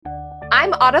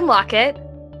I'm Autumn Lockett.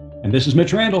 And this is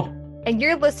Mitch Randall. And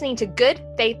you're listening to Good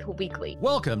Faith Weekly.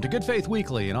 Welcome to Good Faith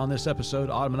Weekly. And on this episode,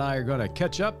 Autumn and I are going to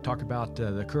catch up, talk about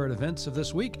the current events of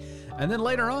this week. And then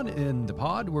later on in the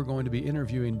pod, we're going to be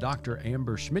interviewing Dr.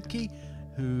 Amber Schmidtke,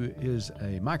 who is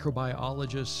a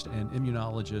microbiologist and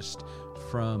immunologist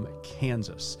from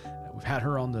Kansas. We've had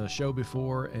her on the show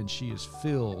before, and she is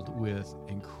filled with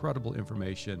incredible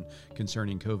information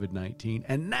concerning COVID-19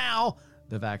 and now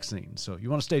the vaccine. So you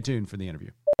want to stay tuned for the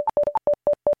interview.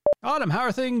 Autumn, how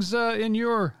are things in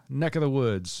your neck of the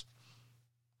woods?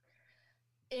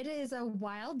 It is a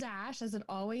wild dash, as it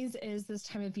always is this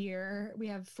time of year. We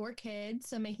have 4 kids,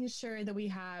 so making sure that we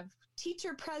have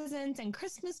teacher presents and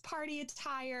Christmas party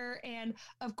attire, and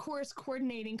of course,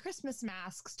 coordinating Christmas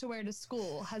masks to wear to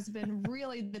school has been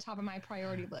really the top of my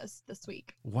priority list this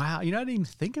week. Wow, you know, I didn't even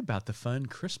think about the fun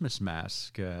Christmas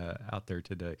mask out there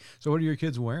today. So what are your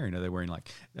kids wearing? Are they wearing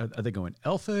are they going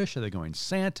elfish? Are they going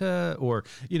Santa? Or,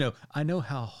 you know, I know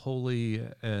how holy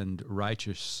and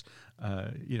righteous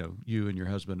you and your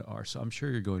husband are. So I'm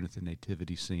sure you're going with the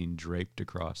nativity scene draped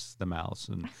across the mouths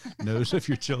and nose of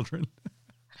your children.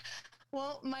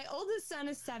 Well, my oldest son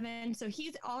is 7, so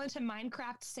he's all into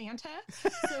Minecraft Santa. So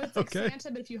it's like Okay.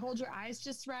 Santa, but if you hold your eyes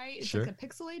just right, it's Sure. like a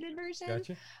pixelated version.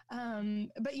 Gotcha.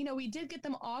 But, you know, we did get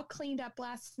them all cleaned up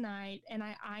last night, and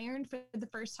I ironed for the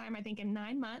first time, I think, in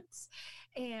 9 months.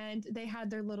 And they had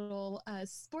their little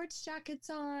sports jackets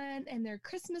on and their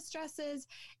Christmas dresses,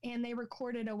 and they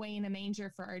recorded Away in a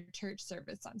Manger for our church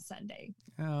service on Sunday.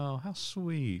 Oh, how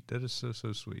sweet. That is so,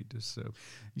 so sweet. It's so,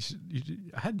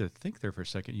 I had to think there for a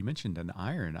second. You mentioned an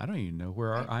iron. I don't even know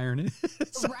where our iron is.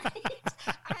 Right?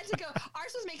 I had to go.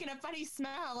 Ours was making a funny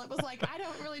smell. It was like, I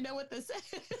don't really know what this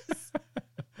is.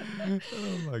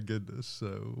 Oh my goodness.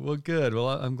 So, well, good. Well,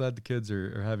 I'm glad the kids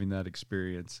are having that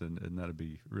experience, and that'll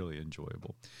be really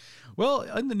enjoyable. Well,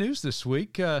 in the news this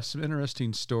week, some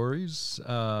interesting stories.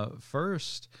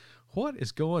 First, what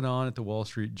is going on at the Wall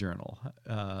Street Journal?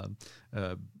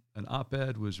 An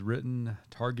op-ed was written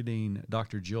targeting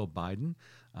Dr. Jill Biden,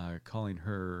 calling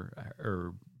her,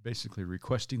 or basically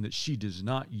requesting that she does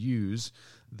not use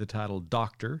the title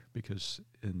doctor, because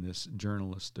in this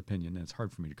journalist opinion, and it's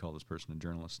hard for me to call this person a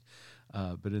journalist,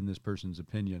 but in this person's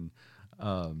opinion,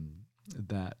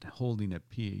 that holding a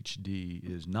PhD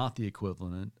is not the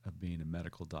equivalent of being a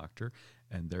medical doctor,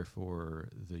 and therefore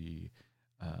the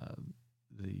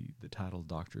title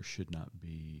doctor should not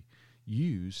be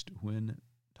used when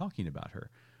talking about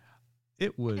her.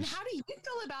 It was. And how do you feel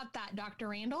about that, Dr.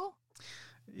 Randall?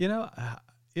 You know,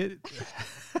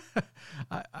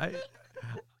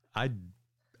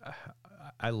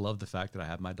 I love the fact that I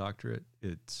have my doctorate.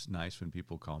 It's nice when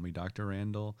people call me Dr.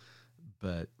 Randall,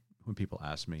 but when people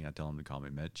ask me, I tell them to call me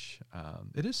Mitch.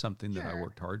 It is something that I Sure.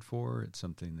 worked hard for. It's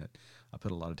something that I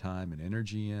put a lot of time and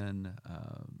energy in.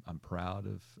 I'm proud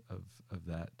of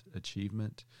that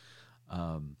achievement.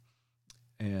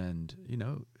 And, you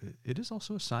know, it is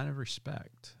also a sign of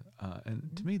respect.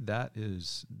 And to me, that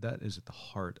is at the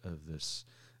heart of this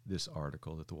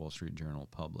article that the Wall Street Journal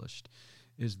published,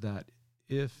 is that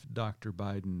if Dr.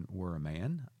 Biden were a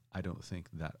man, I don't think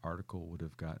that article would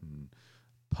have gotten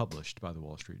published by the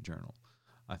Wall Street Journal.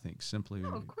 I think simply No,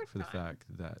 of course for the not. fact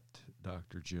that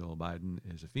Dr. Jill Biden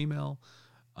is a female,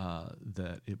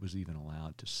 that it was even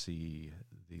allowed to see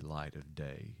the light of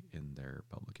day in their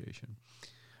publication.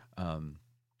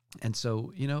 And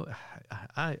so, you know,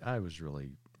 I was really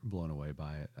blown away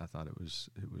by it. I thought it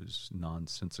was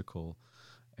nonsensical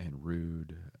and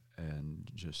rude and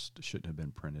just shouldn't have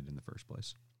been printed in the first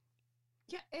place.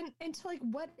 Yeah, and to like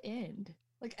what end?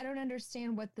 Like, I don't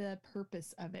understand what the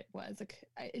purpose of it was. Like,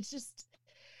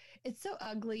 it's so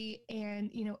ugly.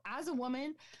 And, you know, as a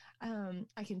woman,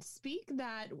 I can speak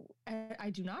that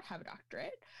I do not have a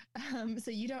doctorate.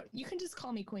 So you can just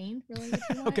call me Queen, really, if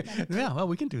you want. Okay. That'd be Yeah, well,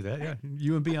 we can do that. Yeah.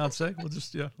 You and Beyonce,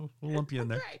 we'll lump you in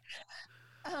there. right.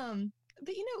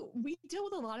 But, you know, we deal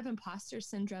with a lot of imposter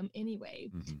syndrome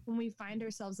anyway, Mhm. when we find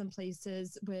ourselves in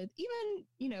places with even,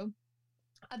 you know,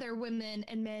 other women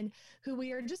and men who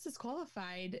we are just as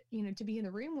qualified, you know, to be in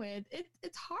the room with.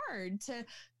 It's hard to,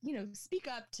 you know, speak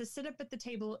up, to sit up at the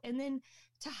table, and then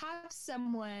to have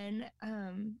someone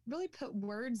really put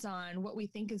words on what we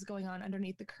think is going on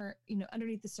underneath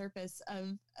the surface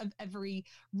of every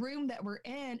room that we're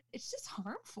in. It's just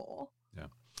harmful. Yeah,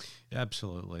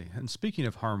 absolutely. And speaking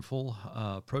of harmful,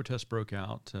 protests broke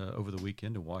out over the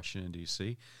weekend in Washington,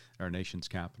 D.C., our nation's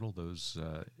capital. Those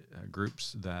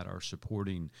groups that are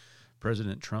supporting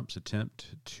President Trump's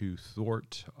attempt to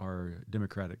thwart our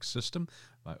democratic system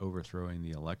by overthrowing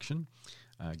the election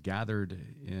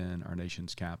gathered in our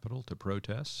nation's capital to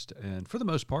protest. And for the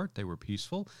most part, they were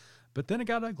peaceful. But then it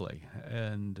got ugly,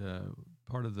 and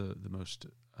part of the most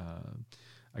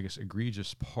I guess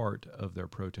egregious part of their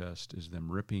protest is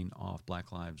them ripping off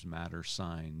Black Lives Matter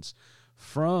signs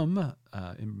from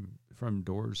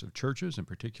doors of churches, in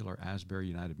particular Asbury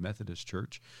United Methodist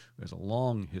Church, who has a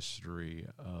long history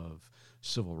of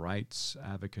civil rights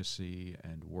advocacy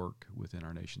and work within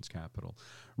our nation's capital,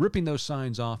 ripping those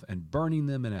signs off and burning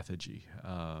them in effigy.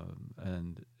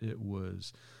 And it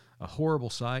was a horrible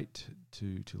sight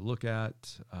to look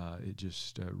at. It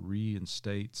just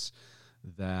reinstates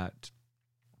that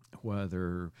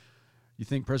whether you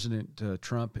think President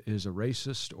Trump is a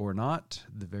racist or not,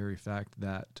 the very fact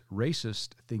that racists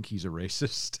think he's a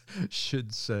racist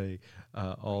should say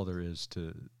all there is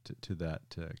to that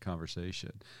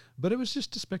conversation. But it was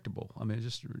just despicable. I mean,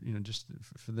 just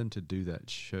for them to do that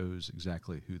shows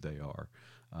exactly who they are.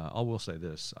 I will say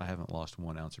this: I haven't lost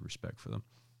 1 ounce of respect for them.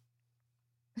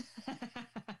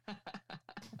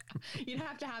 You'd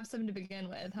have to have some to begin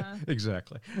with, huh?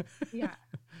 Exactly. Yeah.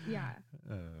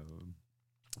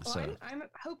 Well, So I'm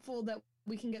hopeful that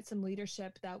we can get some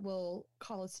leadership that will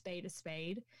call a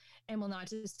spade and will not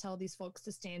just tell these folks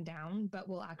to stand down, but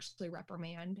will actually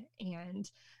reprimand and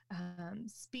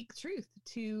speak truth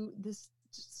to this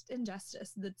just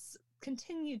injustice that's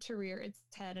continued to rear its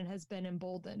head and has been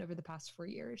emboldened over the past 4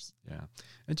 years. yeah,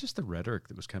 and just the rhetoric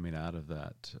that was coming out of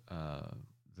that.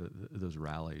 Those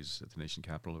rallies at the nation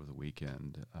capital over the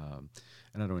weekend,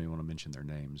 and I don't even want to mention their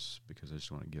names because I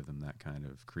just want to give them that kind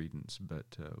of credence.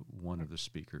 But one of the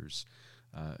speakers,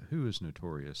 who is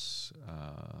notorious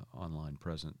online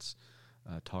presence,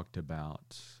 talked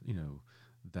about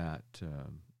that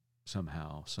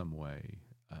somehow, some way,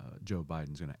 Joe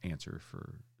Biden's going to answer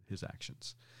for his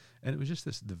actions. And it was just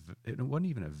it wasn't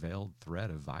even a veiled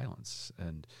threat of violence.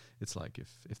 And it's like,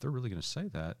 if they're really going to say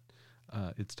that,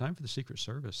 it's time for the Secret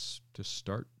Service to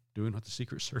start doing what the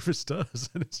Secret Service does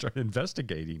and start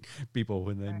investigating people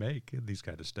when they make these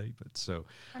kind of statements. So,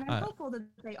 and I'm hopeful that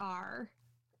they are.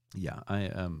 Yeah,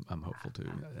 I'm hopeful too,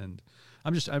 and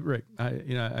I'm right. I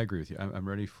agree with you. I'm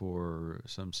ready for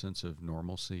some sense of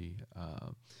normalcy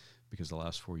because the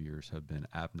last 4 years have been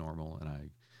abnormal, and I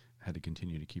had to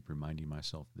continue to keep reminding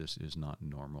myself this is not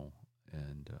normal.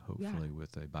 And hopefully,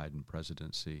 with a Biden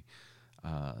presidency,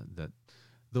 that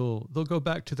they'll go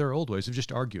back to their old ways of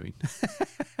just arguing.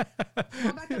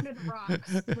 Go back under the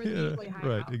rocks where they usually hide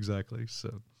right, out. exactly.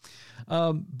 So,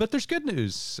 but there's good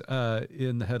news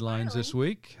in the headlines this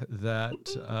week that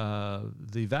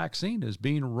the vaccine is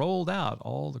being rolled out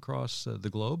all across the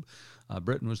globe.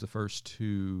 Britain was the first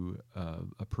to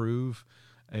approve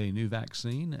a new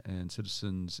vaccine, and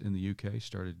citizens in the UK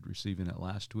started receiving it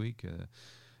last week.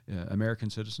 American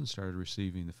citizens started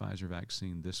receiving the Pfizer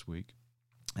vaccine this week.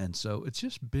 And so it's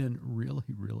just been really,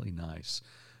 really nice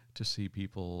to see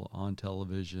people on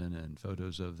television and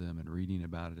photos of them and reading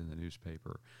about it in the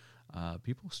newspaper.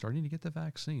 People starting to get the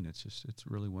vaccine. It's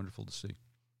really wonderful to see.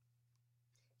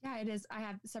 Yeah, it is. I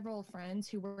have several friends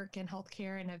who work in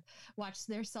healthcare and have watched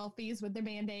their selfies with their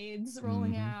Band-Aids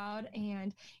rolling out.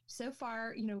 And so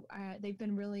far, they've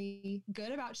been really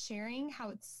good about sharing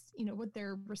how it's, what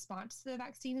their response to the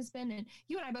vaccine has been. And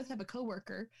you and I both have a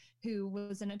coworker who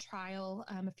was in a trial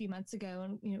a few months ago.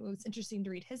 And, it was interesting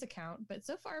to read his account. But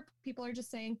so far, people are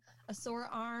just saying a sore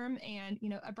arm and,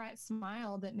 a bright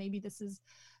smile that maybe this is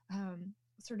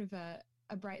sort of a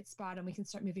bright spot and we can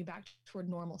start moving back toward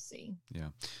normalcy. Yeah.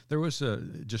 There was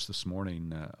just this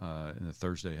morning in the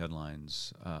Thursday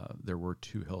headlines, there were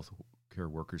 2 healthcare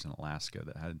workers in Alaska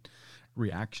that had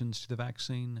reactions to the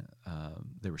vaccine.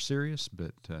 They were serious,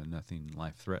 but nothing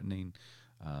life-threatening.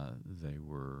 They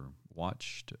were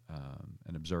watched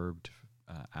and observed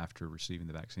after receiving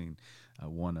the vaccine.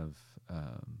 One of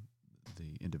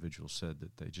the individuals said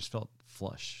that they just felt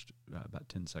flushed about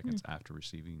 10 seconds after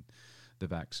receiving the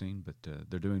vaccine, but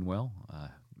they're doing well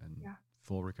and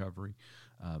full recovery.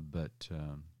 But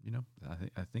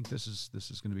I think this is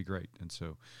going to be great, and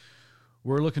so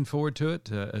we're looking forward to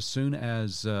it. As soon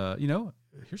as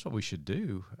here's what we should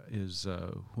do: is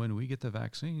when we get the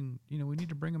vaccine, we need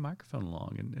to bring a microphone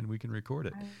along and we can record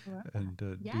it and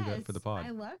do that for the pod. I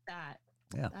love that.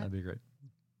 Yeah, that'd be great.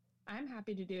 I'm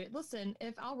happy to do it. Listen,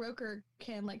 if Al Roker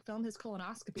can film his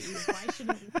colonoscopy, why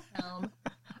shouldn't we film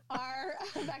our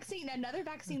vaccine? Another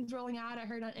vaccine's rolling out. I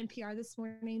heard on NPR this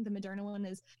morning, the Moderna one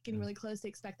is getting really close. They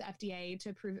expect the FDA to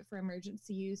approve it for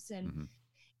emergency use. And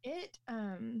it,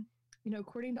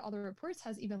 according to all the reports,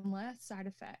 has even less side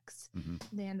effects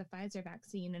than the Pfizer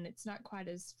vaccine. And it's not quite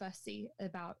as fussy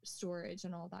about storage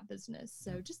and all that business.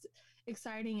 So just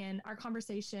exciting. And our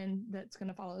conversation that's going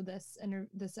to follow this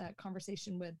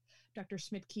conversation with Dr.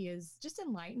 Schmidtke is just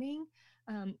enlightening.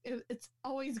 it's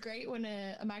always great when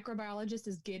a microbiologist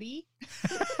is giddy,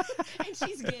 and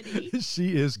she's giddy.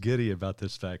 She is giddy about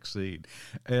this vaccine,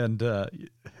 and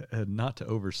not to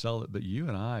oversell it, but you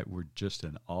and I were just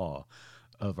in awe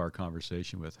of our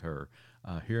conversation with her.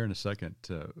 Here in a second,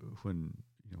 when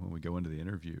we go into the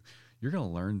interview, you're going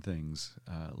to learn things,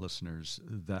 listeners,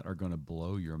 that are going to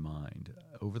blow your mind.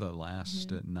 Over the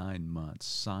last 9 months,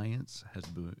 science has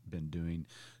been doing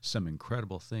some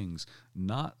incredible things.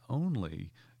 Not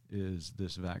only is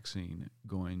this vaccine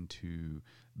going to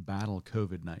battle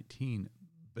COVID-19,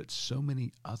 but so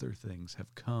many other things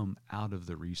have come out of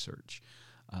the research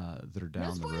that are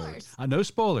down the road. No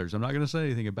spoilers. I'm not going to say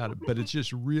anything about it, but it's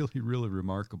just really, really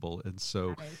remarkable. And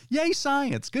so, yay,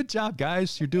 science. Good job,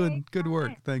 guys. You're doing good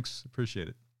work. Thanks. Appreciate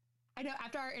it. I know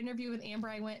after our interview with Amber,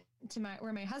 I went to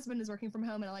where my husband is working from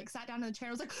home, and I sat down in the chair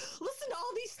and was like, listen to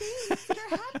all these things that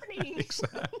are happening.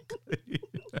 Exactly.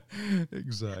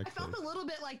 Exactly. I felt a little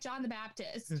bit like John the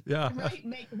Baptist. Yeah. Right?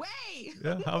 Make way.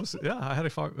 I had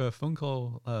a phone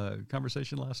call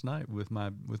conversation last night with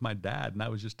my dad, and I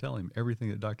was just telling him everything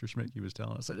that Dr. Schmidtke was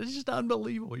telling us. I said, it's just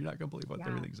unbelievable. You're not going to believe what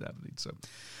everything's happening.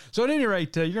 So at any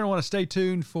rate, you're going to want to stay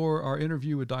tuned for our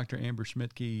interview with Dr. Amber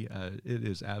Schmidtke. It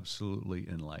is absolutely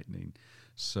enlightening.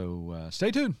 So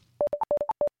stay tuned.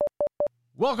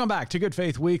 Welcome back to Good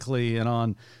Faith Weekly, and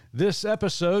on this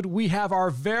episode, we have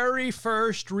our very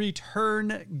first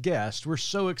return guest. We're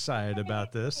so excited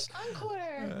about this. Encore.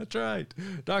 That's right.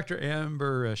 Dr.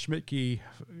 Amber Schmidtke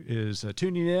is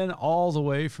tuning in all the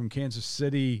way from Kansas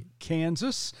City,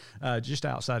 Kansas, just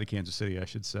outside of Kansas City, I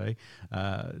should say.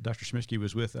 Dr. Schmidtke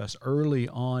was with us early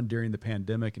on during the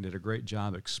pandemic and did a great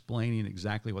job explaining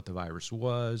exactly what the virus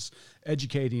was,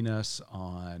 educating us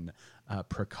on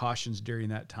precautions during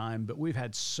that time. But we've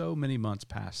had so many months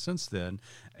pass since then,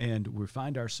 and we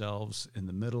find ourselves in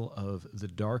the middle of the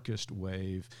darkest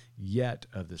wave yet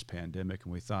of this pandemic.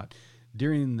 And we thought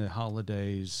during the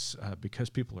holidays, because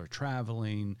people are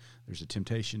traveling, there's a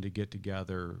temptation to get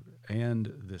together,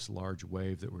 and this large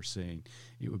wave that we're seeing,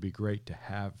 it would be great to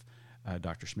have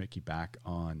Dr. Schmidtke back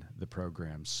on the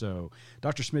program. So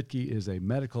Dr. Schmidtke is a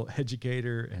medical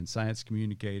educator and science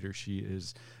communicator. She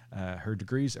is her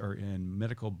degrees are in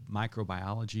medical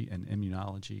microbiology and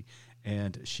immunology,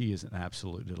 and she is an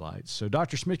absolute delight. So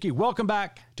Dr. Schmidtke, welcome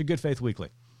back to Good Faith Weekly.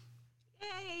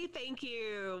 Yay, thank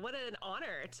you. What an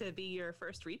honor to be your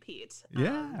first repeat.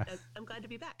 Yeah. I'm glad to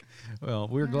be back. Well,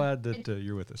 we're glad that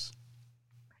you're with us.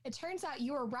 It turns out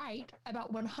you were right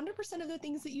about 100% of the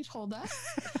things that you told us.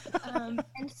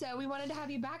 And so we wanted to have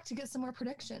you back to get some more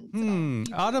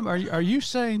predictions. Autumn, are you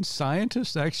saying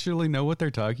scientists actually know what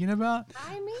they're talking about?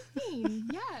 I mean,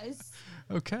 yes.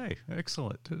 Okay,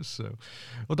 excellent. So,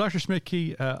 well, Dr.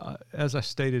 Schmidtke, as I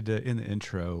stated in the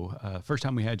intro, first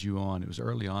time we had you on, it was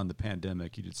early on in the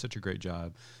pandemic. You did such a great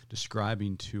job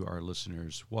describing to our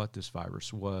listeners what this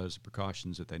virus was,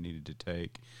 precautions that they needed to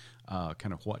take,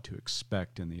 kind of what to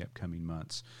expect in the upcoming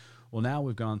months. Well, now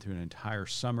we've gone through an entire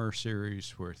summer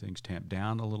series where things tamped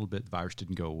down a little bit. The virus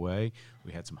didn't go away.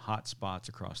 We had some hot spots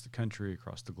across the country,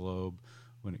 across the globe,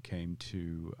 when it came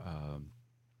to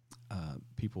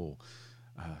people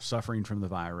suffering from the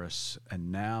virus.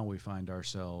 And now we find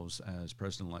ourselves, as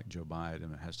President-elect Joe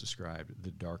Biden has described,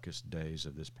 the darkest days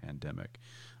of this pandemic,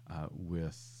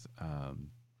 with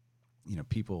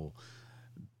people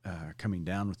coming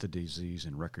down with the disease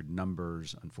in record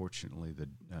numbers. Unfortunately,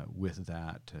 with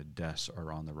that, deaths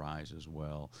are on the rise as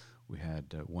well. We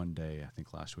had one day, I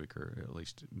think last week, or at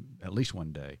least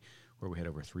one day, where we had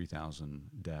over 3,000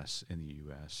 deaths in the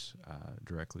U.S.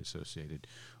 Directly associated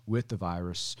with the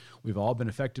virus. We've all been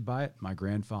affected by it. My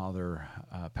grandfather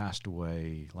passed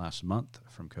away last month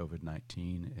from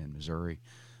COVID-19 in Missouri,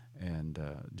 and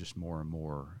just more and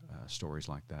more stories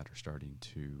like that are starting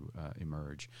to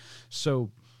emerge.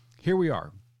 So here we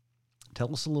are.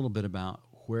 Tell us a little bit about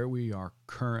where we are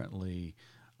currently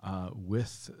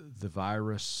with the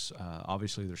virus.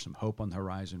 Obviously, there's some hope on the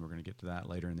horizon. We're going to get to that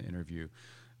later in the interview.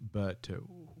 But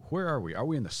where are we? Are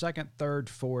we in the second, third,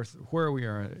 fourth? Where are we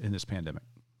in this pandemic?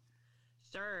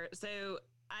 Sure. So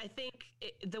I think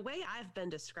the way I've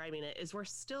been describing it is we're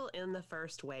still in the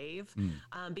first wave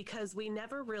because we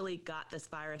never really got this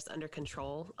virus under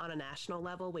control on a national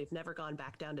level. We've never gone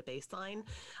back down to baseline.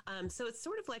 So it's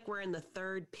sort of like we're in the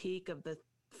third peak of the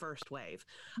first wave.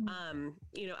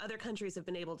 Other countries have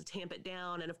been able to tamp it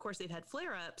down, and of course they've had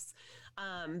flare-ups,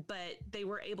 but they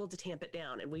were able to tamp it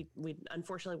down, and we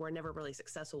unfortunately were never really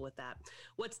successful with that.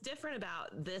 What's different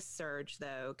about this surge,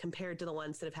 though, compared to the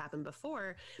ones that have happened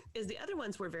before, is the other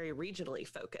ones were very regionally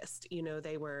focused.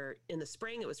 They were in the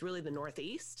spring, it was really the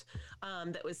Northeast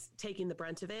that was taking the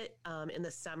brunt of it. In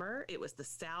the summer, it was the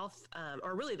South,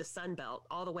 or really the Sun Belt,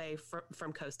 all the way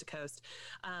from coast to coast.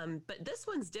 But this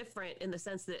one's different in the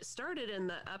sense that it started in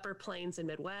the upper plains and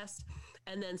Midwest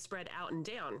and then spread out and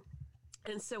down.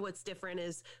 And so what's different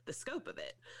is the scope of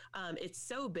it. It's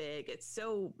so big, it's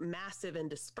so massive and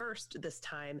dispersed this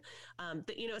time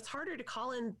that, it's harder to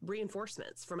call in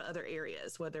reinforcements from other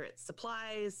areas, whether it's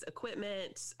supplies,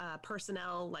 equipment,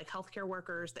 personnel like healthcare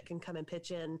workers that can come and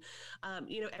pitch in.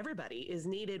 Everybody is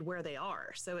needed where they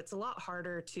are. So it's a lot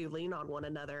harder to lean on one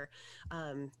another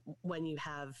when you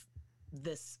have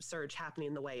this surge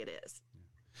happening the way it is.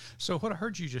 So what I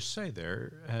heard you just say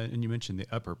there, and you mentioned the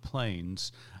upper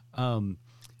plains,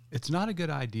 it's not a good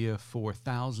idea for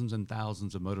thousands and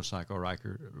thousands of motorcycle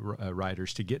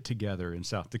riders to get together in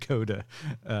South Dakota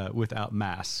without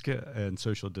masks and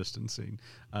social distancing.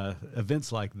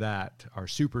 Events like that are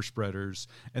super spreaders.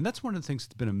 And that's one of the things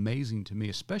that's been amazing to me,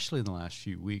 especially in the last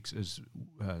few weeks, is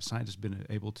scientists have been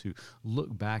able to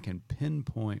look back and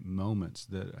pinpoint moments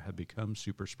that have become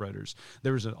super spreaders.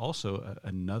 There was also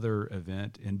another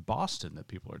event in Boston that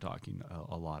people are talking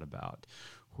a lot about,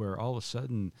 where all of a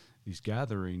sudden these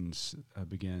gatherings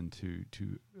began to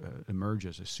emerge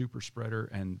as a super spreader,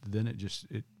 and then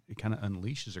it kind of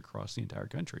unleashes across the entire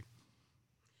country.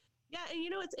 Yeah,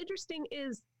 and what's interesting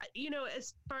is,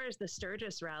 as far as the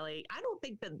Sturgis rally, I don't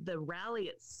think that the rally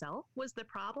itself was the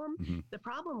problem. Mm-hmm. The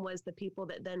problem was the people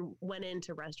that then went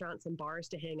into restaurants and bars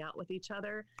to hang out with each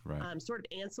other, right. Sort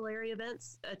of ancillary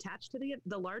events attached to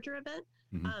the larger event.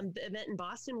 Mm-hmm. The event in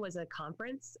Boston was a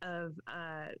conference of,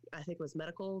 I think it was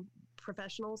medical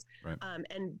professionals, right.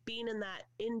 And being in that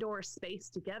indoor space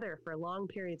together for long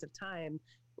periods of time.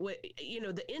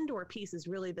 The indoor piece is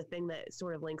really the thing that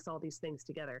sort of links all these things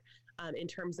together in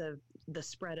terms of the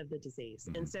spread of the disease.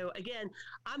 Mm-hmm. And so, again,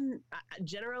 I'm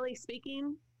generally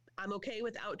speaking, I'm okay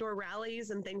with outdoor rallies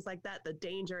and things like that. The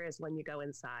danger is when you go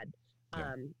inside.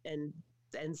 Yeah.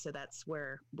 And so that's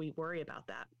where we worry about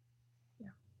that.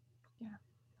 Yeah,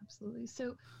 absolutely.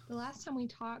 So the last time we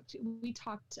talked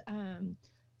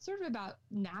sort of about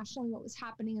nationally what was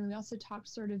happening, and we also talked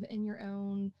sort of in your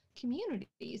own community.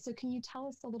 So can you tell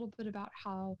us a little bit about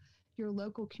how your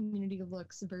local community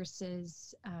looks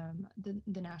versus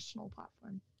the national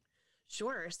platform?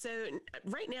 Sure. So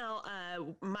right now,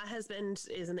 my husband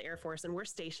is in the Air Force, and we're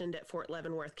stationed at Fort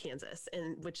Leavenworth, Kansas,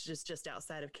 which is just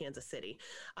outside of Kansas City.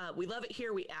 We love it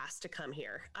here. We asked to come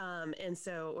here. And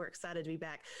so we're excited to be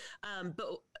back.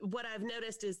 But what I've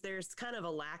noticed is there's kind of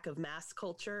a lack of mass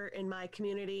culture in my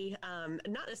community.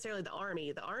 Not necessarily the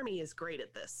Army. The Army is great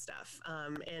at this stuff.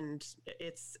 And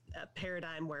it's a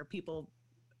paradigm where people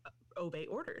obey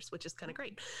orders, which is kind of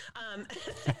great.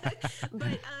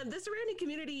 But the surrounding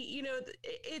community,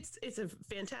 it's a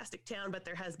fantastic town, but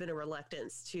there has been a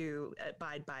reluctance to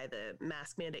abide by the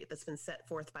mask mandate that's been set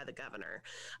forth by the governor.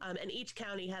 And each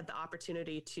county had the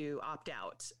opportunity to opt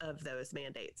out of those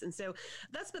mandates. And so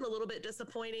that's been a little bit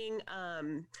disappointing.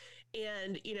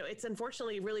 And, it's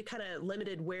unfortunately really kind of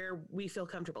limited where we feel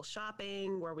comfortable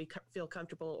shopping, where we feel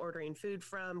comfortable ordering food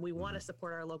from. We want to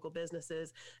support our local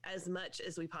businesses as much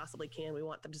as we possibly can. We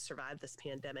want them to survive this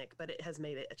pandemic, but it has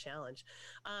made it a challenge.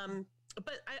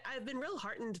 But I've been real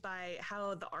heartened by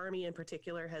how the Army in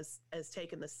particular has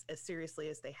taken this as seriously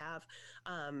as they have.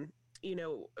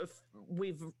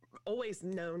 We've always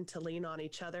known to lean on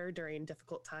each other during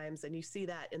difficult times, and you see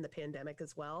that in the pandemic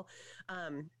as well.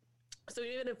 So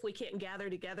even if we can't gather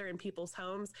together in people's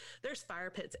homes, there's fire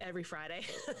pits every Friday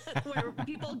where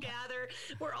people gather.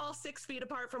 We're all 6 feet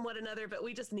apart from one another, but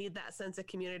we just need that sense of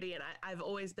community. And I've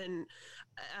always been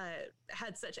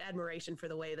had such admiration for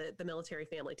the way that the military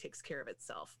family takes care of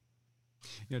itself.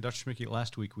 Dr. Schmicke,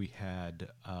 last week we had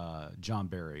John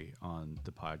Barry on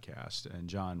the podcast, and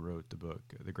John wrote the book,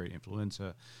 The Great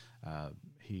Influenza.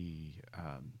 He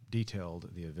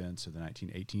detailed the events of the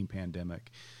 1918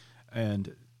 pandemic.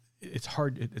 And it's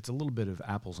hard. It's a little bit of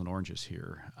apples and oranges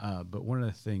here. But one of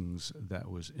the things that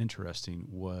was interesting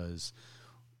was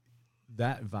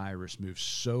that virus moved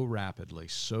so rapidly,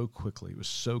 so quickly. It was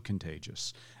so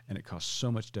contagious, and it caused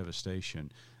so much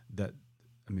devastation that,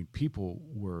 people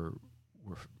were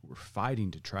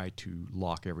fighting to try to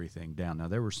lock everything down. Now,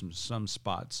 there were some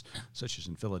spots, such as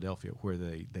in Philadelphia, where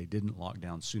they didn't lock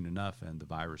down soon enough, and the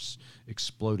virus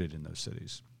exploded in those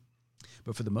cities.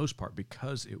 But for the most part,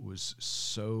 because it was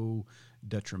so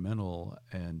detrimental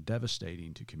and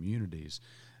devastating to communities,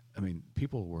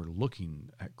 people were looking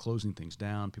at closing things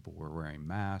down. People were wearing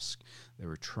masks. They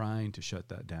were trying to shut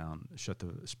that down, shut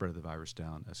the spread of the virus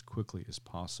down as quickly as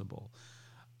possible.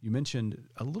 You mentioned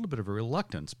a little bit of a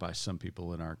reluctance by some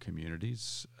people in our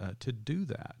communities to do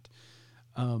that.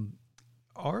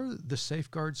 Are the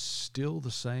safeguards still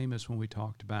the same as when we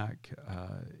talked back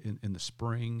in the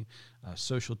spring?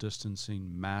 Social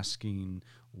distancing, masking,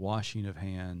 washing of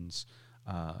hands.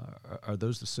 Are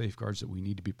those the safeguards that we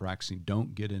need to be practicing?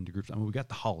 Don't get into groups. We've got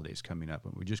the holidays coming up,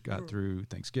 and we just got through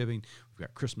Thanksgiving. We've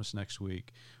got Christmas next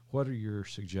week. What are your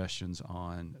suggestions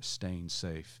on staying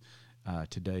safe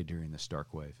today during this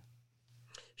dark wave?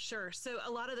 Sure. So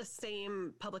a lot of the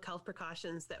same public health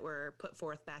precautions that were put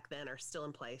forth back then are still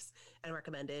in place and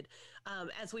recommended.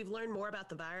 As we've learned more about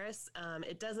the virus,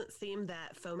 it doesn't seem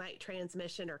that fomite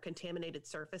transmission or contaminated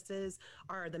surfaces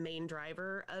are the main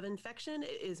driver of infection.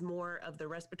 It is more of the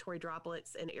respiratory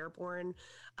droplets and airborne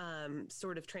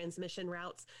sort of transmission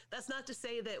routes. That's not to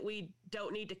say that we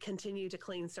don't need to continue to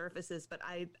clean surfaces, but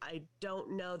I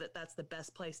don't know that that's the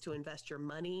best place to invest your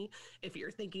money if you're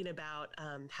thinking about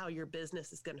how your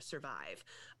business is going to survive.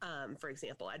 For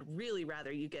example, I'd really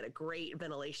rather you get a great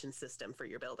ventilation system for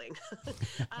your building.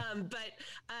 But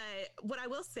what I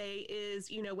will say is,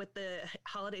 with the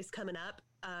holidays coming up,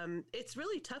 it's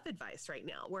really tough advice right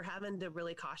now. We're having to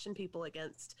really caution people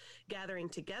against gathering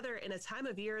together in a time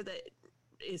of year that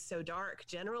is so dark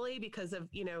generally because of,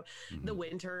 the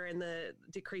winter and the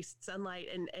decreased sunlight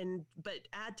but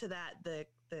add to that the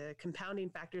compounding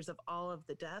factors of all of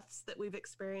the deaths that we've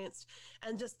experienced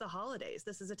and just the holidays.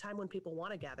 This is a time when people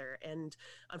want to gather. And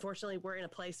unfortunately, we're in a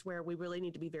place where we really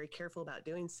need to be very careful about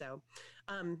doing so.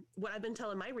 What I've been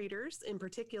telling my readers in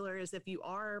particular is if you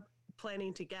are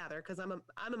planning to gather, because I'm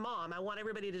a mom, I want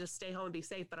everybody to just stay home and be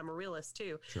safe, but I'm a realist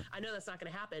too. Sure. I know that's not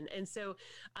going to happen. And so,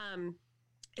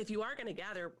 if you are going to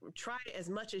gather, try as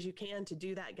much as you can to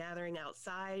do that gathering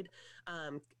outside,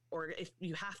 or if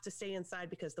you have to stay inside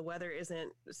because the weather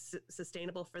isn't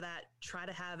sustainable for that, try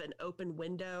to have an open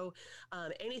window.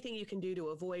 Anything you can do to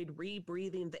avoid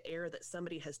rebreathing the air that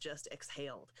somebody has just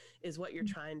exhaled is what you're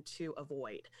trying to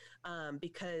avoid,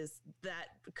 because that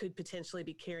could potentially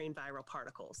be carrying viral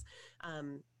particles.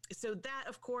 So that,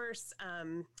 of course,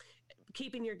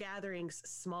 keeping your gatherings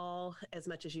small as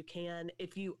much as you can.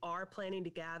 If you are planning to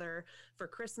gather for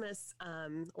Christmas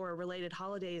or related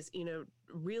holidays,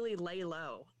 really lay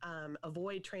low.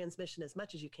 Avoid transmission as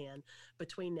much as you can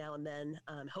between now and then.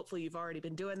 Hopefully you've already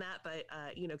been doing that, but,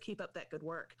 keep up that good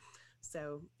work.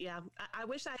 So, yeah, I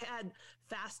wish I had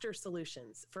faster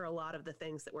solutions for a lot of the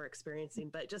things that we're experiencing,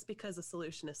 but just because a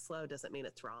solution is slow doesn't mean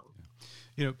it's wrong.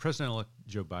 Yeah. President-elect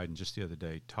Joe Biden just the other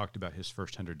day talked about his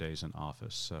first 100 days in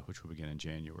office, which will begin in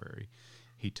January.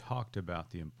 He talked about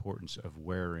the importance of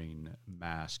wearing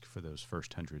masks for those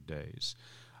first 100 days.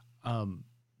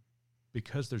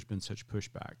 Because there's been such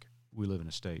pushback, we live in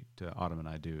a state, Autumn and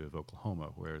I do, of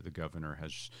Oklahoma, where the governor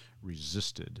has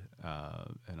resisted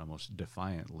and almost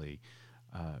defiantly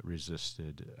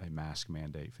resisted a mask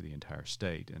mandate for the entire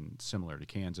state. And similar to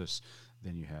Kansas,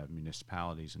 then you have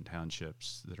municipalities and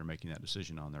townships that are making that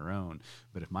decision on their own.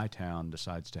 But if my town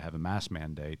decides to have a mask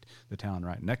mandate, the town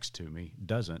right next to me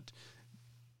doesn't.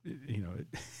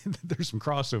 There's some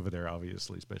crossover there,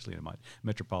 obviously, especially in my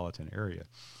metropolitan area.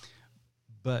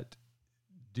 But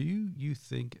do you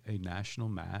think a national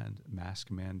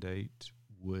mask mandate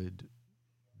would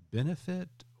benefit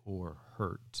or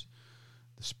hurt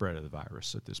the spread of the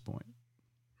virus at this point?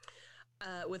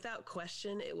 Without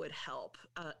question, it would help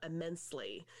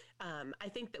immensely. I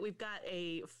think that we've got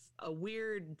a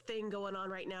weird thing going on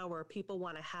right now where people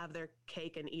want to have their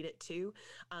cake and eat it too.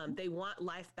 They want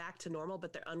life back to normal,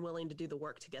 but they're unwilling to do the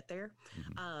work to get there.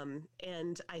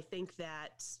 And I think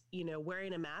that,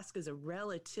 wearing a mask is a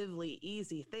relatively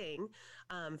easy thing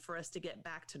for us to get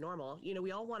back to normal.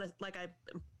 We all want to, like I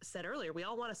said earlier, we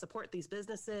all want to support these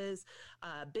businesses,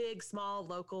 big, small,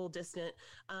 local, distant.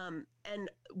 And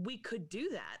we could do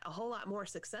that a whole lot more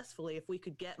successfully if we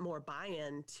could get more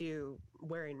buy-in to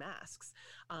wearing masks,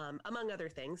 among other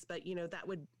things. But,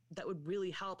 that would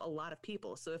really help a lot of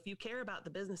people. So if you care about the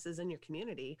businesses in your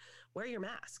community, wear your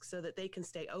mask so that they can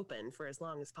stay open for as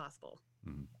long as possible.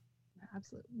 Mm-hmm.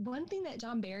 Absolutely. One thing that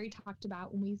John Barry talked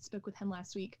about when we spoke with him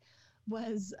last week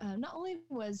was not only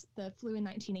was the flu in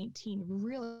 1918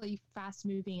 really fast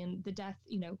moving and the death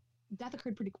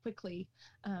occurred pretty quickly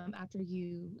after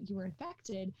you were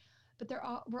infected, but there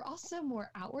were also more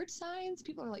outward signs.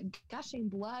 People are like gushing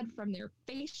blood from their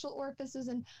facial orifices.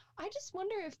 And I just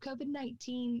wonder if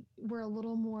COVID-19 were a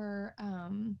little more,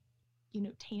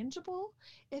 tangible,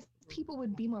 if people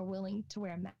would be more willing to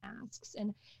wear masks.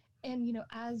 And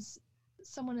as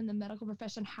someone in the medical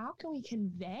profession, how can we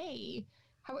convey,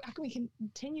 how can we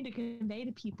continue to convey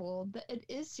to people that it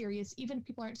is serious, even if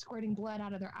people aren't squirting blood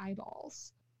out of their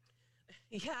eyeballs?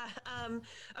 Yeah.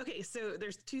 Okay. So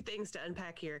there's two things to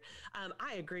unpack here.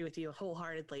 I agree with you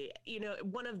wholeheartedly.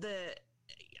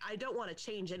 I don't want to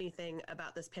change anything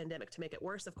about this pandemic to make it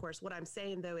worse. Of course, what I'm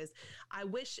saying though is I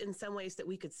wish in some ways that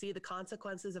we could see the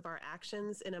consequences of our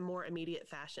actions in a more immediate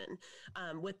fashion.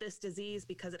 With this disease,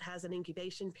 because it has an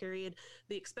incubation period,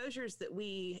 the exposures that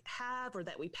we have or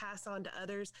that we pass on to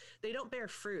others, they don't bear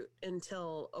fruit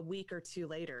until a week or two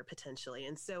later, potentially.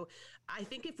 And so I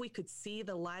think if we could see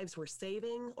the lives we're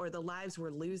saving or the lives we're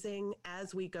losing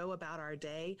as we go about our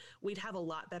day, we'd have a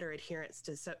lot better adherence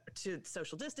to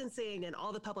social distancing and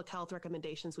all the public health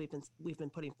recommendations we've been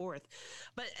putting forth.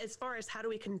 But as far as how do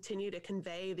we continue to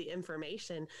convey the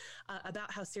information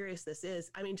about how serious this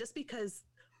is, I mean, just because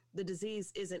the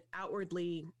disease isn't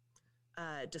outwardly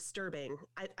disturbing,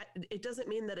 it doesn't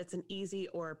mean that it's an easy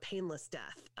or painless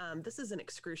death. This is an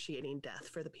excruciating death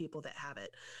for the people that have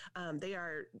it. They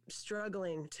are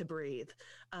struggling to breathe.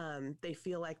 They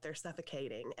feel like they're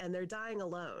suffocating and they're dying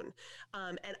alone.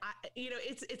 And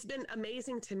it's been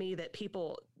amazing to me that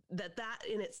that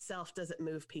in itself doesn't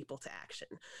move people to action.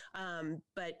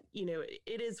 But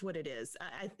it is what it is.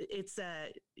 It's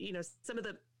some of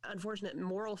the unfortunate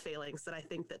moral failings that I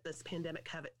think that this pandemic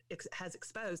has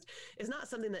exposed is not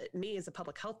something that me as a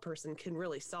public health person can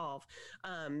really solve.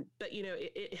 But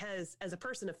it has, as a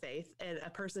person of faith and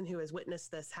a person who has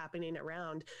witnessed this happening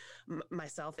around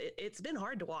myself, it's been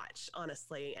hard to watch,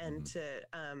 honestly, and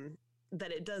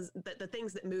that the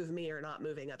things that move me are not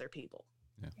moving other people.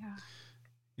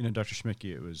 Yeah. Dr.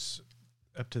 Schmidtke, it was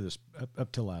up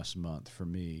to last month for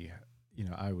me.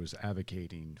 I was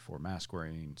advocating for mask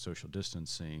wearing, social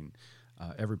distancing,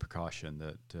 every precaution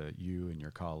that you and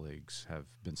your colleagues have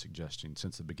been suggesting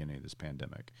since the beginning of this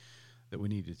pandemic, that we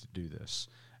needed to do this,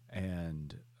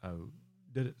 and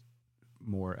did it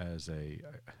more as a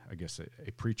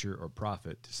preacher or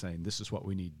prophet saying this is what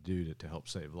we need to do to help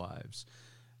save lives.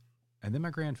 And then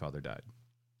my grandfather died.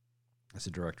 That's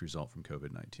a direct result from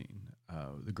COVID-19,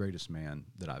 the greatest man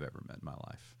that I've ever met in my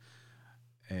life,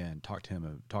 and talked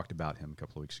about him a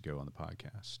couple of weeks ago on the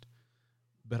podcast.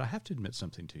 But I have to admit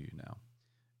something to you now.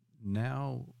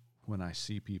 Now, when I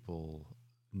see people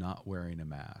not wearing a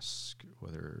mask,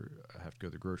 whether I have to go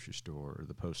to the grocery store or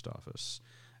the post office,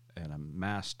 and I'm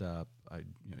masked up, I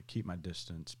keep my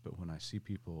distance. But when I see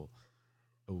people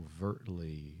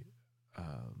overtly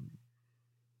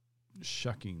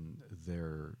shucking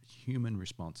their human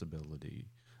responsibility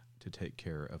to take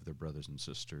care of their brothers and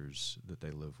sisters that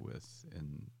they live with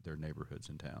in their neighborhoods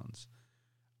and towns,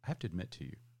 I have to admit to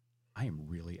you, I am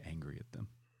really angry at them.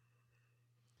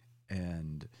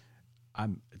 And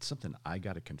it's something I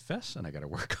got to confess and I got to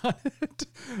work on it,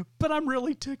 but I'm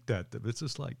really ticked at them. It's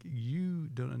just like, you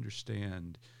don't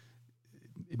understand.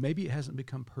 Maybe it hasn't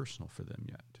become personal for them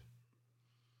yet.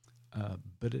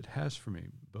 But it has for me.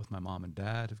 Both my mom and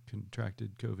dad have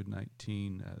contracted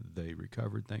COVID-19. They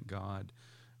recovered, thank God.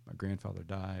 My grandfather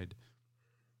died.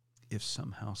 If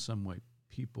somehow, some way,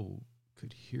 people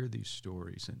could hear these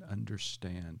stories and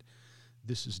understand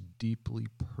this is deeply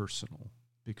personal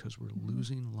because we're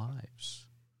losing lives.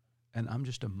 And I'm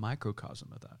just a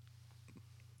microcosm of that.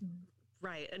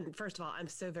 Right. And first of all, I'm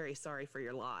so very sorry for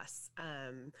your loss,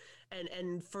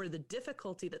 and for the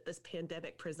difficulty that this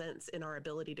pandemic presents in our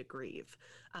ability to grieve.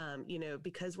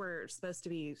 Because we're supposed to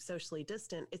be socially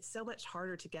distant, it's so much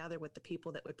harder to gather with the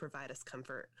people that would provide us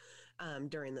comfort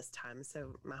during this time.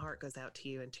 So my heart goes out to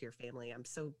you and to your family. I'm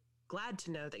so glad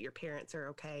to know that your parents are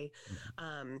okay.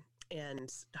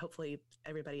 And hopefully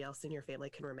everybody else in your family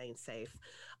can remain safe.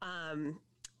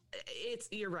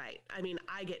 You're right. I mean,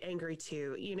 I get angry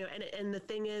too, and the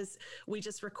thing is, we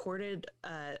just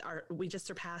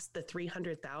surpassed the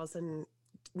 300,000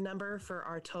 number for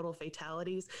our total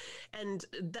fatalities. And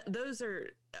those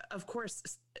are, of course,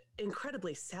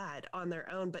 incredibly sad on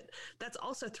their own, but that's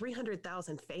also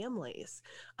 300,000 families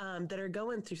that are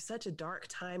going through such a dark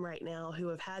time right now, who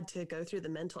have had to go through the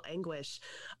mental anguish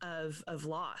of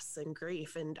loss and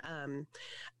grief. And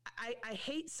I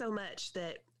hate so much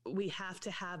that we have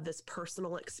to have this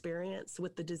personal experience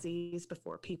with the disease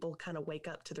before people kind of wake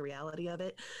up to the reality of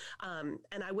it.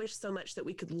 And I wish so much that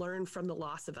we could learn from the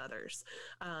loss of others.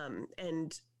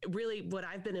 And really what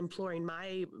I've been imploring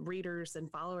my readers and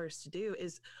followers to do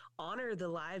is honor the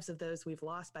lives of those we've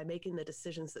lost by making the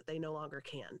decisions that they no longer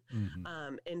can,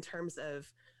 in terms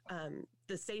of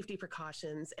the safety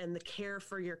precautions and the care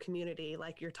for your community,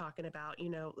 like you're talking about,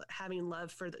 having love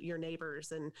for your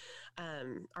neighbors and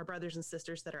our brothers and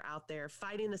sisters that are out there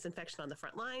fighting this infection on the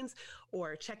front lines,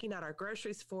 or checking out our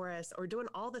groceries for us, or doing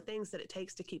all the things that it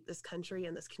takes to keep this country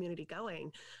and this community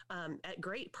going at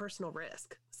great personal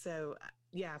risk. So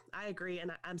yeah, I agree.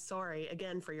 And I'm sorry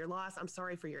again for your loss. I'm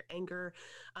sorry for your anger.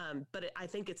 But I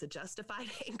think it's a justified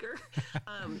anger.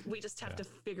 We just have to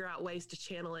figure out ways to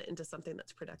channel it into something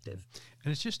that's productive.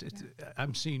 And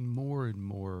I'm seeing more and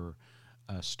more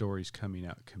stories coming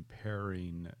out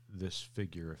comparing this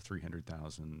figure of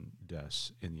 300,000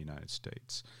 deaths in the United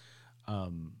States.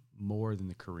 More than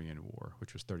the Korean War,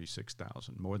 which was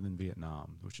 36,000, more than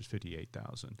Vietnam, which was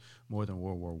 58,000, more than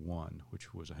World War I,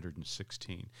 which was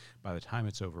 116. By the time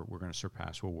it's over, we're going to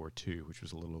surpass World War II, which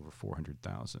was a little over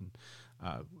 400,000.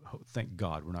 Thank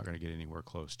God we're not going to get anywhere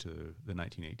close to the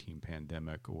 1918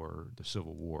 pandemic or the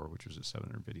Civil War, which was at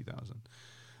 750,000.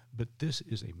 But this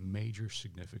is a major,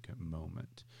 significant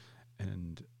moment,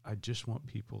 and I just want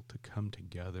people to come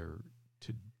together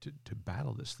to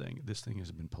battle this thing. This thing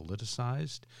has been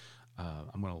politicized.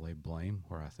 I'm going to lay blame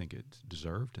where I think it's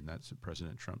deserved, and that's at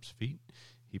President Trump's feet.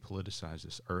 He politicized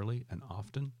this early and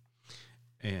often,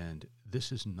 and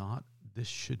this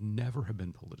should never have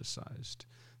been politicized.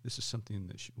 This is something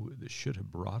that should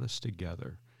have brought us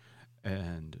together,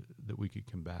 and that we could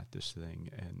combat this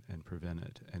thing and prevent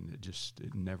it. And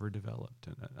it never developed.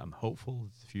 And I'm hopeful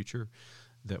in the future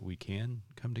that we can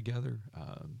come together.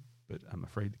 But I'm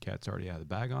afraid the cat's already out of the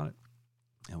bag on it,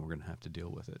 and we're going to have to deal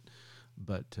with it.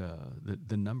 But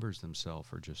the numbers themselves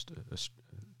are just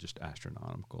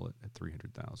astronomical at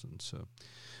 300,000. So,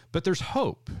 but there's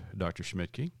hope, Dr.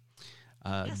 Schmidtke.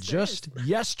 Just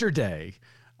yesterday,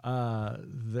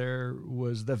 there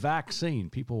was the vaccine.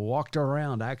 People walked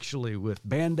around actually with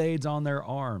Band-Aids on their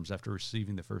arms after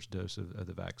receiving the first dose of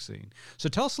the vaccine. So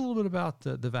tell us a little bit about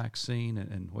the vaccine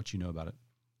and what you know about it.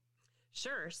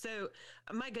 Sure. So,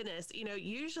 my goodness,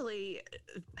 usually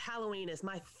Halloween is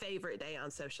my favorite day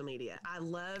on social media. I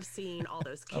love seeing all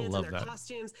those kids in their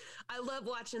costumes. I love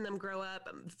watching them grow up,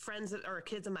 friends or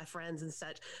kids of my friends and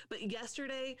such. But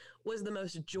yesterday was the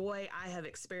most joy I have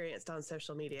experienced on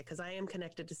social media, because I am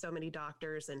connected to so many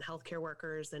doctors and healthcare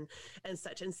workers and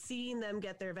such. And seeing them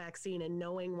get their vaccine and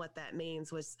knowing what that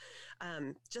means was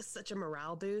just such a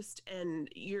morale boost. And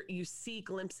you see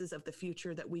glimpses of the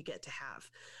future that we get to have.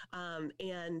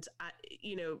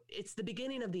 It's the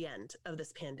beginning of the end of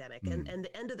this pandemic, and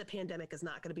the end of the pandemic is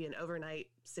not going to be an overnight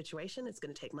situation. It's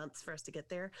going to take months for us to get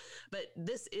there, but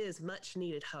this is much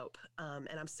needed hope.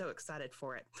 And I'm so excited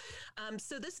for it.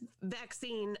 So this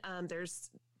vaccine,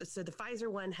 so the Pfizer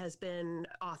one has been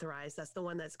authorized. That's the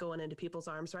one that's going into people's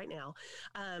arms right now.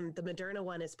 The Moderna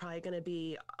one is probably going to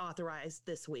be authorized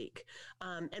this week.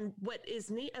 And what is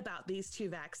neat about these two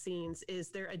vaccines is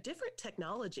they're a different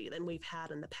technology than we've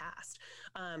had in the past.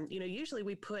 Usually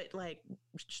we put like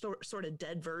sort of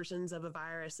dead versions of a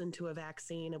virus into a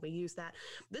vaccine, and we use that.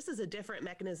 This is a different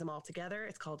mechanism altogether.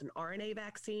 It's called an RNA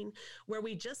vaccine, where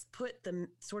we just put the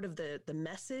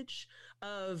message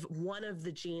of one of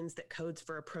the genes that codes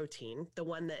for a protein, the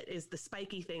one that is the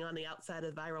spiky thing on the outside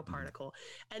of the viral particle.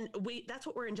 And that's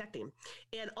what we're injecting.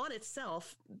 And on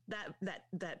itself,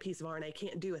 that piece of RNA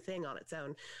can't do a thing on its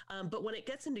own. But when it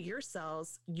gets into your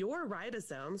cells, your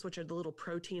ribosomes, which are the little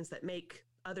proteins that make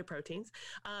other proteins,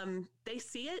 they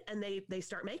see it and they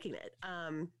start making it.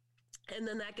 And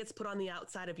then that gets put on the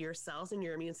outside of your cells, and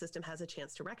your immune system has a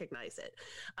chance to recognize it.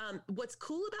 What's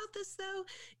cool about this, though,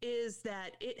 is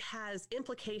that it has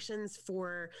implications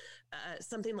for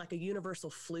something like a universal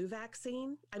flu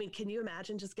vaccine. I mean, can you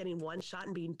imagine just getting one shot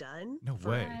and being done? No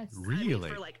way. Really?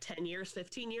 For like 10 years,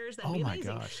 15 years? That'd be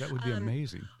amazing. Oh my gosh, that would be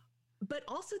amazing. But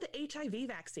also the HIV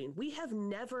vaccine. We have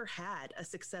never had a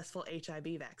successful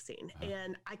HIV vaccine.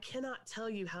 And I cannot tell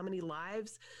you how many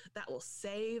lives that will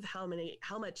save, how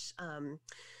much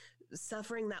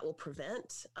suffering that will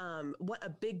prevent, what a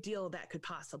big deal that could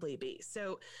possibly be.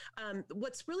 So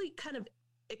what's really kind of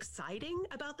exciting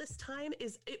about this time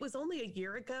is it was only a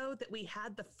year ago that we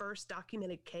had the first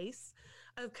documented case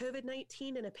of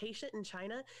COVID-19 in a patient in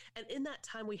China. And in that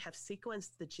time, we have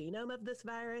sequenced the genome of this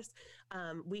virus.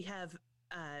 We have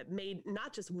made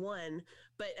not just one,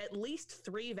 but at least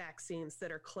 3 vaccines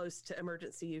that are close to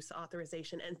emergency use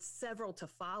authorization and several to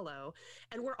follow.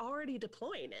 And we're already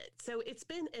deploying it. So it's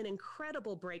been an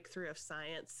incredible breakthrough of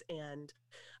science and,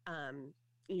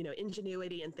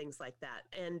 ingenuity and things like that.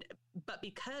 But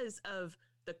because of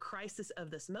the crisis of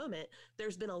this moment,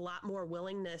 there's been a lot more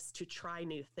willingness to try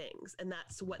new things. And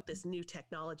that's what this new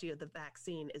technology of the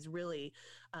vaccine is really,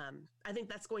 I think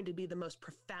that's going to be the most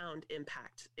profound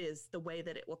impact, is the way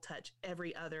that it will touch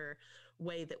every other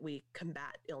way that we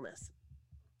combat illness.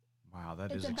 Wow,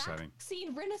 that it's is exciting.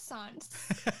 Vaccine renaissance.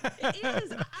 It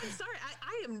is. I'm sorry.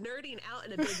 I am nerding out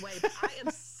in a big way, but I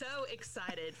am so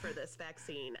excited for this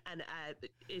vaccine. And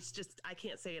it's just, I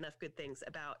can't say enough good things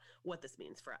about what this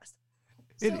means for us.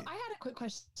 So I had a quick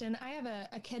question. I have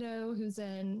a kiddo who's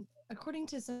in, according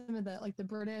to some of the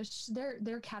British,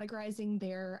 they're categorizing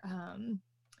their,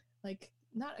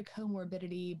 not a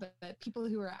comorbidity, but people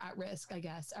who are at risk, I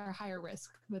guess, are higher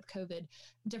risk with COVID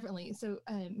differently. So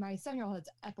my 7-year-old has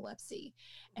epilepsy.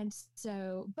 And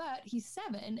so, but he's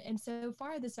 7. And so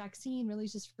far, this vaccine really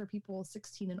is just for people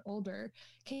 16 and older.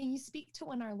 Can you speak to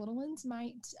when our little ones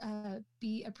might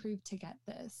be approved to get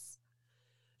this?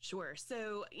 Sure.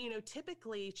 So,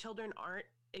 typically children aren't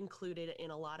included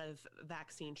in a lot of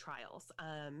vaccine trials,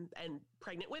 and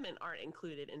pregnant women aren't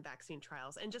included in vaccine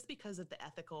trials. And just because of the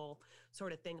ethical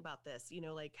sort of thing about this,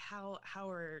 how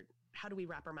do we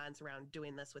wrap our minds around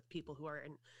doing this with people who are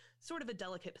in sort of a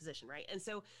delicate position, right? And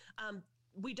so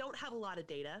we don't have a lot of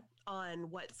data on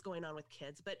what's going on with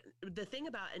kids, but the thing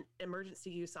about an emergency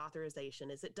use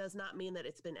authorization is it does not mean that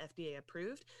it's been FDA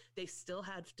approved. They still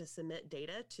have to submit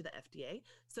data to the FDA.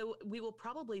 So we will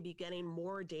probably be getting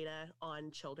more data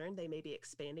on children. They may be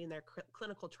expanding their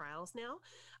clinical trials now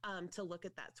to look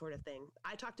at that sort of thing.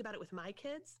 I talked about it with my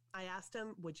kids. I asked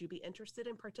them, would you be interested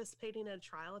in participating in a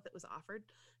trial if it was offered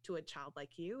to a child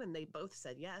like you? And they both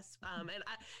said yes. And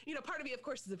I, part of me, of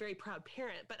course, is a very proud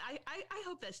parent, but I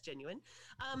hope that's genuine.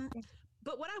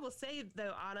 But what I will say,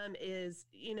 though, Autumn, is,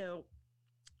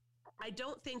 I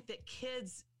don't think that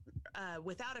kids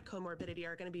without a comorbidity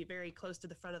are going to be very close to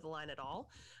the front of the line at all.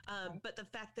 But the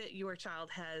fact that your child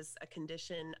has a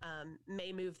condition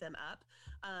may move them up,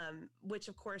 which,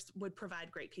 of course, would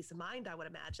provide great peace of mind, I would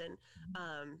imagine.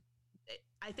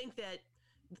 I think that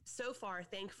so far,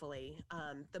 thankfully,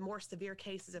 the more severe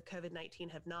cases of COVID-19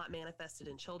 have not manifested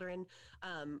in children.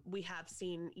 We have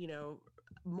seen,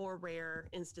 more rare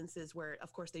instances where,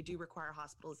 of course, they do require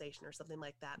hospitalization or something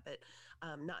like that, but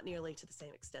not nearly to the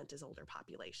same extent as older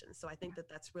populations. So I think that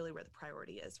that's really where the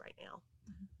priority is right now.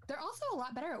 They're also a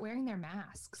lot better at wearing their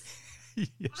masks.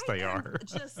 Yes, they are.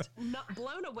 Just not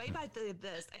blown away by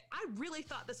this. I really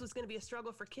thought this was going to be a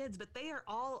struggle for kids, but they are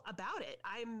all about it.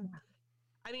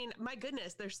 I mean, my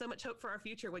goodness, there's so much hope for our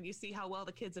future when you see how well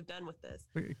the kids have done with this.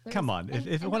 Come on.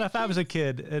 If I was a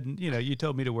kid and, you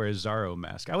told me to wear a Zorro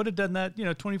mask, I would have done that,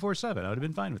 24/7. I would have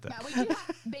been fine with that. Yeah, we do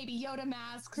have baby Yoda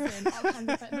masks and all kinds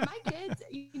of stuff. My kids,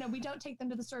 we don't take them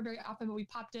to the store very often, but we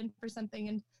popped in for something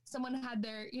and someone had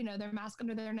their mask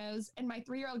under their nose. And my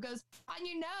 3-year-old goes, on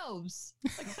your nose.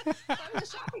 Like, on the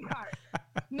shopping cart.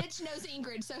 Mitch knows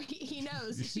Ingrid, so he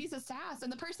knows she's a sass,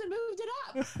 and the person moved it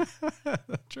up.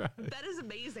 That's right. That is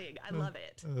amazing. I love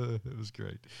it. It was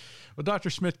great. Well, Dr.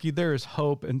 Schmidtke, there is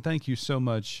hope, and thank you so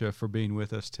much for being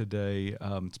with us today.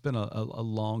 It's been a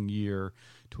long year.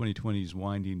 2020 is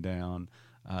winding down.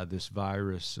 This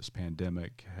virus, this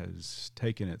pandemic has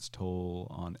taken its toll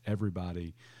on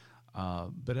everybody.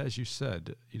 But as you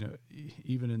said,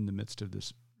 even in the midst of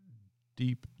this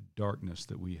deep darkness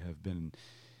that we have been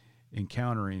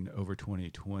encountering over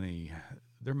 2020,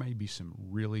 there may be some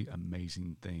really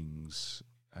amazing things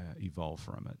evolve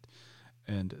from it.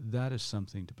 And that is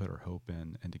something to put our hope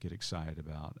in and to get excited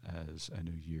about as a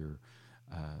new year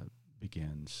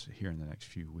begins here in the next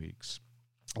few weeks.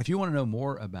 If you want to know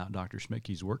more about Dr.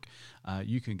 Schmidtke's work,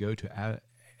 you can go to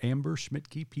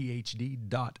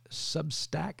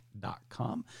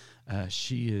amberschmidtkephd.substack.com.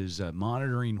 She is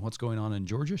monitoring what's going on in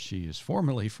Georgia. She is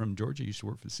formerly from Georgia, used to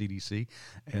work for the CDC,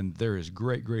 and there is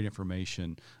great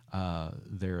information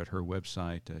there at her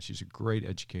website. She's a great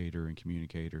educator and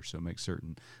communicator, so make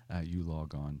certain you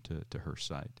log on to her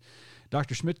site.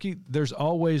 Dr. Schmidtke, there's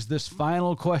always this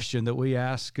final question that we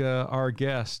ask our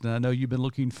guests, and I know you've been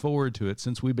looking forward to it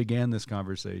since we began this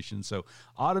conversation. So,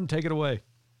 Autumn, take it away.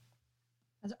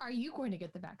 Are you going to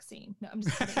get the vaccine? No, I'm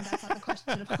just kidding. That's not the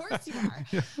question. Of course you are.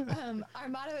 Our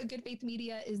motto at Good Faith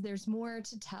Media is there's more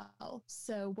to tell.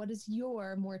 So what is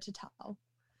your more to tell?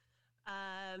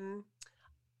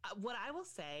 What I will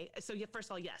say, so first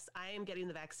of all, yes, I am getting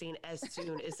the vaccine as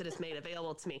soon as it is made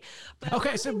available to me. But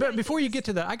okay, but before you get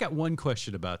to that, I got one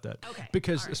question about that. Okay.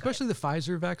 Because especially the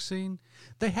Pfizer vaccine,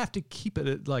 they have to keep it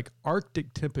at like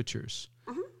Arctic temperatures.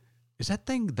 Mm-hmm. Is that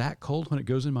thing that cold when it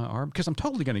goes in my arm? Because I'm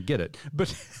totally going to get it,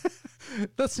 but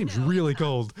that seems really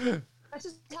cold. That's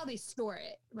just how they store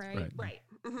it, right? Right.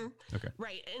 Okay.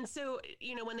 Right. And so,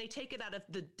 when they take it out of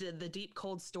the deep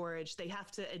cold storage, they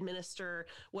have to administer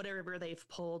whatever they've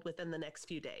pulled within the next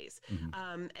few days.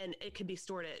 And it can be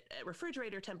stored at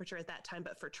refrigerator temperature at that time.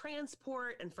 But for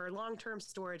transport and for long-term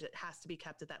storage, it has to be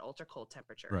kept at that ultra cold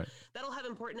temperature. Right. That'll have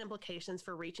important implications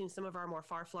for reaching some of our more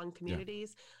far-flung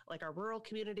communities, like our rural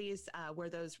communities, where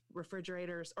those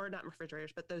refrigerators, or not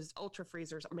refrigerators, but those ultra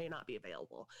freezers may not be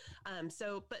available.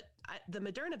 But the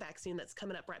Moderna vaccine that's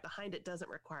coming up right behind it doesn't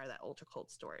require that ultra cold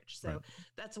storage. So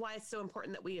that's why it's so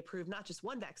important that we approve not just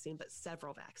one vaccine, but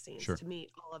several vaccines to meet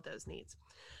all of those needs.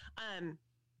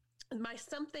 My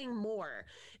something more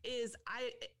is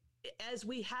as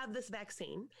we have this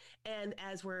vaccine and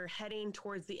as we're heading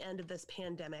towards the end of this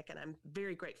pandemic, and I'm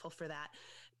very grateful for that,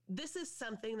 this is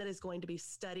something that is going to be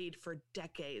studied for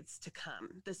decades to come,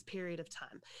 this period of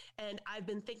time. And I've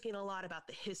been thinking a lot about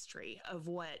the history of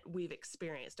what we've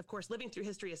experienced. Of course, living through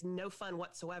history is no fun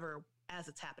whatsoever as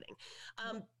it's happening.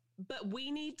 But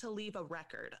we need to leave a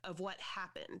record of what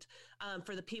happened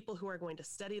for the people who are going to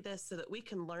study this so that we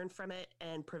can learn from it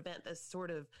and prevent this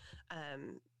sort of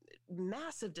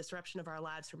massive disruption of our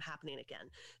lives from happening again.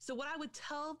 So what I would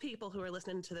tell people who are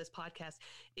listening to this podcast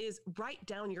is write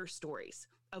down your stories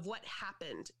of what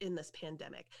happened in this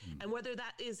pandemic. And whether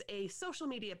that is a social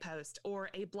media post or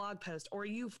a blog post, or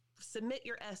you submit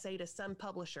your essay to some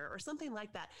publisher or something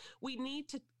like that, we need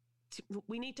to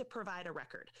provide a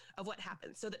record of what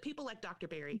happened so that people like Dr.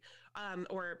 Berry,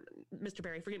 or Mr.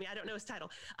 Berry, forgive me, I don't know his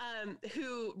title,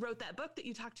 who wrote that book that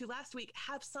you talked to last week,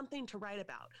 have something to write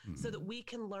about so that we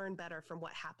can learn better from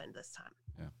what happened this time.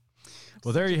 Yeah.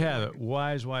 Well, there you have it.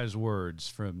 Wise words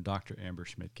from Dr. Amber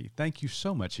Schmidtke. Thank you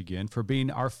so much again for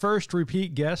being our first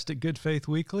repeat guest at Good Faith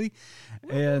Weekly. Woo!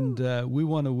 And we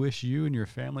want to wish you and your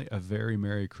family a very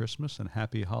Merry Christmas and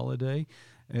Happy Holiday.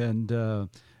 And Dr.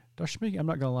 Schmidtke, I'm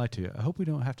not going to lie to you. I hope we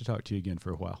don't have to talk to you again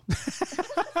for a while.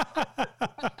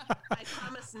 I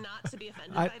promise not to be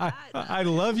offended by that. I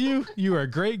love you. You are a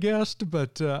great guest,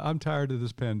 but I'm tired of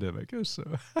this pandemic. So.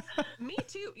 Me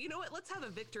too. You know what? Let's have a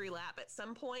victory lap at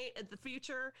some point in the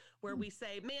future where we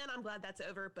say, man, I'm glad that's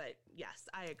over. But yes,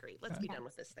 I agree. Let's be done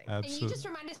with this thing. Absolutely. And you just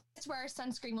remind us to wear our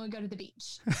sunscreen when we go to the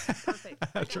beach. Perfect.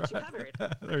 That's right. You covered.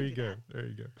 There you go. There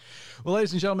you go. Well,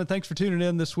 ladies and gentlemen, thanks for tuning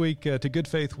in this week to Good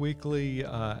Faith Weekly.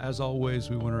 As always,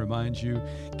 we want to remind you,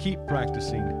 keep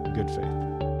practicing good faith.